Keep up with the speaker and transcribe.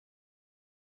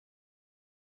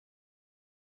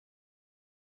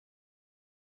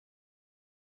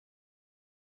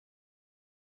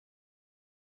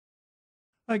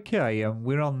Okay,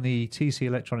 we're on the TC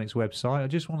Electronics website. I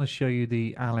just want to show you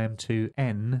the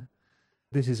LM2n.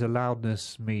 This is a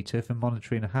loudness meter for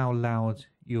monitoring how loud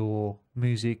your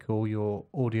music or your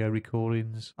audio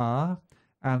recordings are.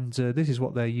 And this is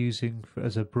what they're using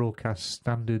as a broadcast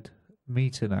standard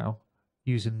meter now,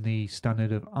 using the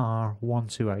standard of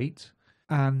R128.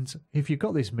 And if you've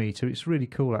got this meter, it's really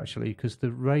cool actually, because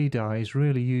the radar is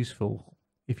really useful.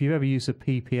 If you've ever used a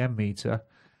PPM meter,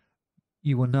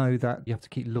 you will know that you have to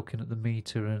keep looking at the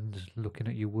meter and looking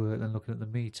at your work and looking at the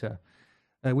meter.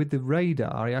 With the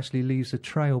radar, it actually leaves a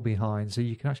trail behind, so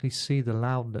you can actually see the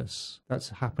loudness that's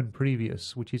happened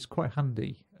previous, which is quite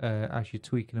handy as you're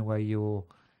tweaking away your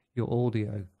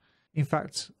audio. In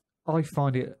fact, I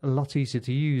find it a lot easier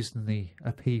to use than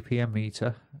a PPM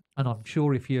meter, and I'm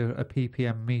sure if you're a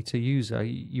PPM meter user,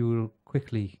 you will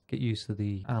quickly get used to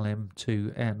the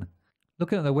LM2n.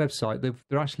 Looking at their website,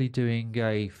 they're actually doing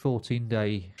a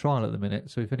 14-day trial at the minute,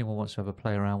 so if anyone wants to have a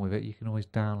play around with it, you can always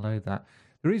download that.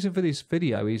 The reason for this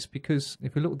video is because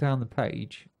if we look down the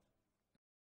page,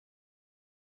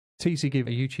 TC give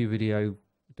a YouTube video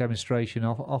demonstration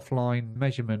of offline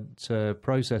measurement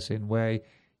processing, where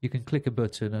you can click a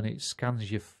button and it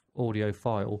scans your audio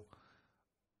file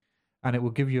and it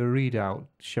will give you a readout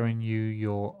showing you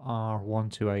your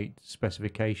R128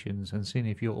 specifications and seeing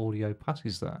if your audio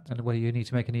passes that and whether you need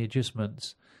to make any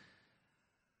adjustments.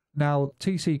 Now,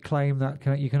 TC claim that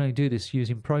you can only do this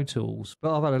using Pro Tools,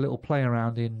 but I've had a little play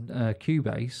around in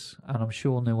Cubase, and I'm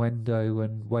sure Nuendo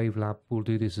and Wavelab will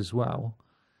do this as well.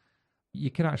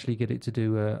 You can actually get it to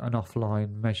do an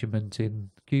offline measurement in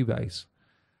Cubase.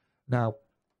 Now,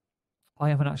 I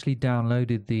haven't actually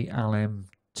downloaded the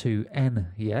LM2n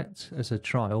yet as a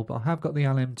trial, but I have got the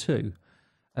LM2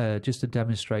 just to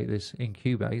demonstrate this in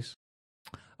Cubase.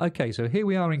 Okay, so here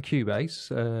we are in Cubase,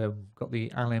 got the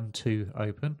LM2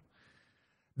 open.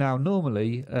 Now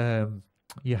normally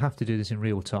you have to do this in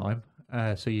real time,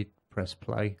 so you press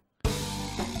play.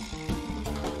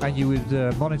 And you would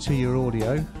monitor your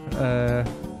audio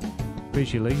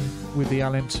visually with the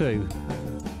LM2.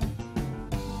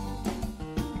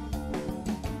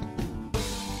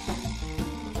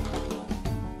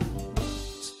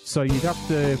 So you'd have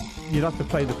to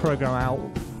play the program out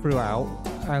throughout,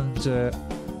 and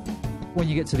when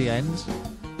you get to the end,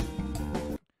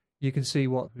 you can see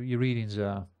what your readings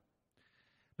are.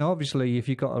 Now, obviously, if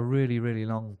you've got a really, really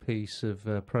long piece of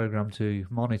program to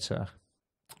monitor,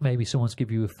 maybe someone's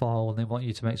give you a file and they want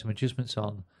you to make some adjustments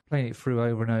on, playing it through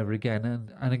over and over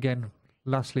again, and again,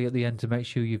 lastly at the end to make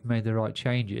sure you've made the right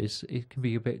changes, it can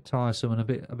be a bit tiresome and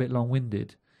a bit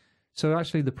long-winded. So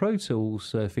actually, the Pro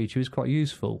Tools feature is quite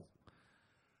useful,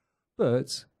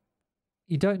 but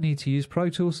you don't need to use Pro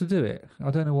Tools to do it. I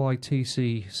don't know why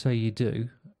TC say you do,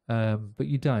 but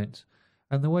you don't.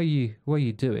 And the way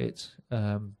you do it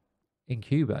in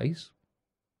Cubase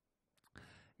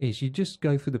is you just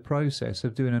go through the process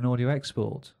of doing an audio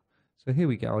export. So here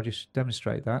we go. I'll just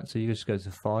demonstrate that. So you just go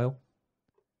to File,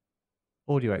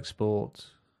 Audio Export,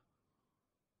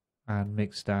 and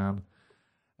Mix Down.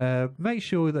 Make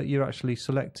sure that you're actually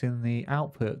selecting the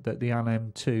output that the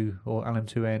LM2 or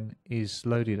LM2n is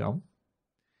loaded on.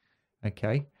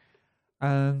 Okay,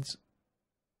 and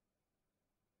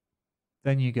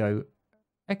then you go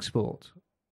export,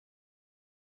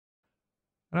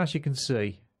 and as you can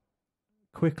see,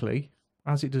 quickly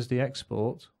as it does the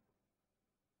export,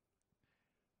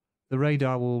 the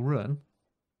radar will run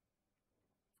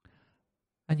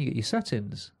and you get your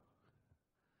settings.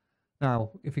 Now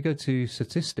if we go to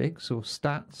statistics or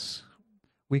stats,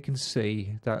 we can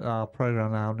see that our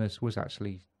program loudness was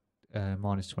actually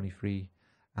minus 23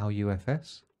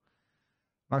 LUFS.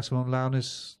 Maximum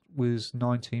loudness was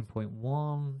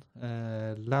 19.1,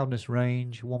 loudness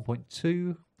range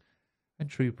 1.2, and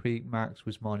true peak max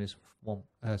was minus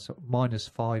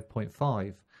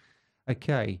 5.5.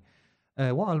 Okay,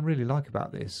 what I really like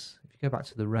about this, if you go back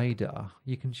to the radar,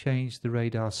 you can change the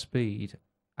radar speed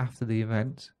after the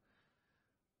event.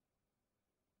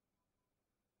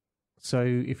 So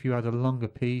if you had a longer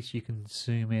piece, you can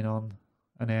zoom in on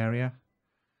an area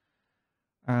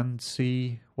and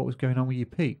see what was going on with your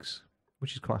peaks,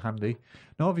 which is quite handy.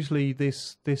 Now obviously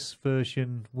this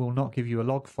version will not give you a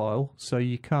log file, so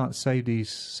you can't save these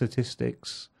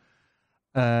statistics,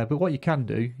 but what you can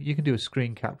do a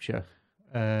screen capture.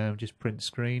 Just print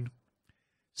screen,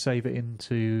 save it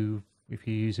into, if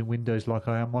you're using Windows like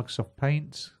I am, Microsoft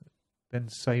Paint, then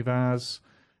save as,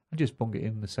 and just bung it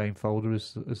in the same folder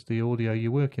as the audio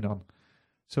you're working on.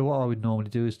 So what I would normally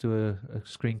do is do a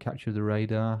screen capture of the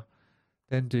radar,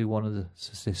 then do one of the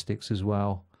statistics as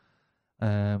well.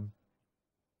 And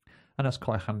that's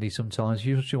quite handy sometimes.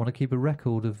 You just want to keep a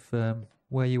record of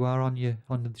where you are on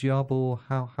the job, or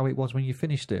how it was when you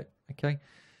finished it. Okay,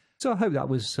 so I hope that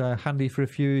was handy for a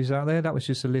few of you out there. That was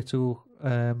just a little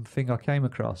thing I came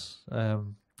across.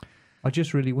 I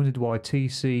just really wondered why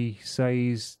TC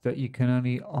says that you can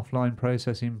only offline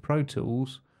process in Pro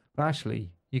Tools, but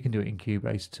actually you can do it in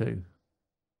Cubase too.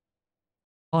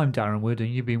 I'm Darren Wood, and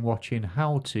you've been watching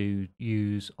how to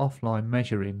use offline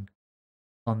measuring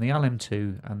on the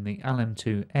LM2 and the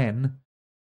LM2n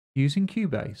using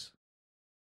Cubase.